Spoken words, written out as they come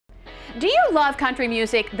Do you love country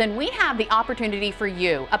music? Then we have the opportunity for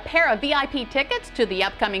you. A pair of VIP tickets to the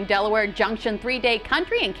upcoming Delaware Junction 3-day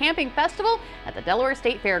country and camping festival at the Delaware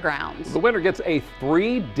State Fairgrounds. The winner gets a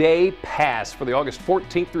 3-day pass for the August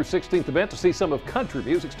 14th through 16th event to see some of country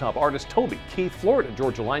music's top artists: Toby, Keith, Florida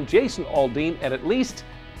Georgia Line, Jason Aldean, and at least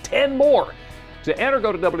 10 more. To enter,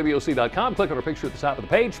 go to WBOC.com, click on our picture at the top of the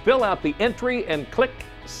page, fill out the entry, and click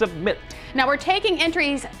Submit. Now we're taking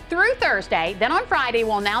entries through Thursday. Then on Friday,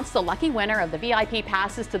 we'll announce the lucky winner of the VIP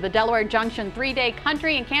passes to the Delaware Junction 3-day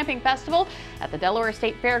country and camping festival at the Delaware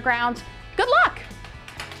State Fairgrounds. Good luck.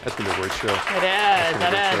 That's going to be a great show.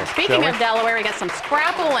 It is. Speaking of Delaware, we got some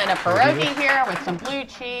scrapple and a pierogi here with some blue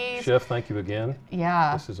cheese. Chef, thank you again.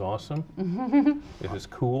 Yeah. This is awesome. It is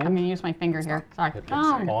cool. I'm going to use my finger here. Sorry. It's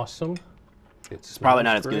awesome. It's probably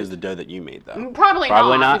not as good as the dough that you made, though. Probably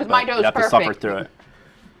not, because my dough is perfect. You have to suffer through it.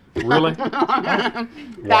 Really?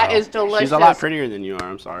 That is delicious. She's a lot prettier than you are,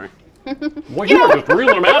 I'm sorry. Well, you are just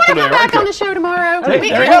reeling them out today, aren't you? Back on the show tomorrow. Hey,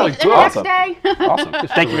 The next day. Awesome.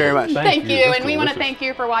 Thank you very much. Thank you. And we want to thank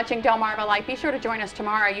you for watching Delmarva Life. Be sure to join us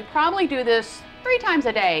tomorrow. You probably do this 3 times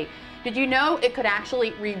a day. Did you know it could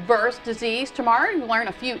actually reverse disease? Tomorrow you'll learn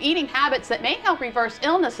a few eating habits that may help reverse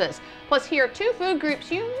illnesses. Plus, here are 2 food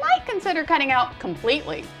groups you might consider cutting out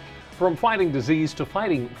completely. From fighting disease to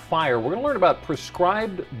fighting fire, we're going to learn about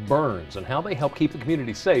prescribed burns and how they help keep the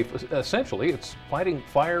community safe. Essentially, it's fighting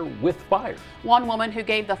fire with fire. One woman who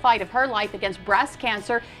gave the fight of her life against breast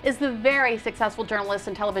cancer is the very successful journalist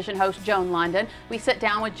and television host Joan London. We sit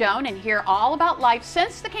down with Joan and hear all about life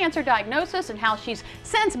since the cancer diagnosis and how she's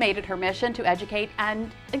since made it her mission to educate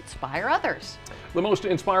and inspire others. The most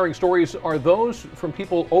inspiring stories are those from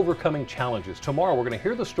people overcoming challenges. Tomorrow we're going to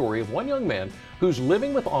hear the story of one young man who's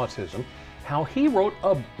living with autism, how he wrote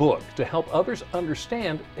a book to help others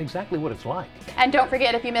understand exactly what it's like. And don't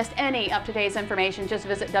forget, if you missed any of today's information, just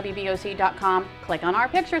visit WBOC.com, click on our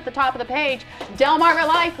picture at the top of the page. Delmarva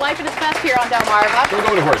Life, life at its best here on Delmarva. Don't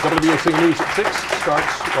go anywhere. WBOC News at 6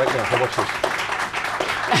 starts right now. How much this?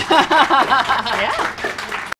 Yeah.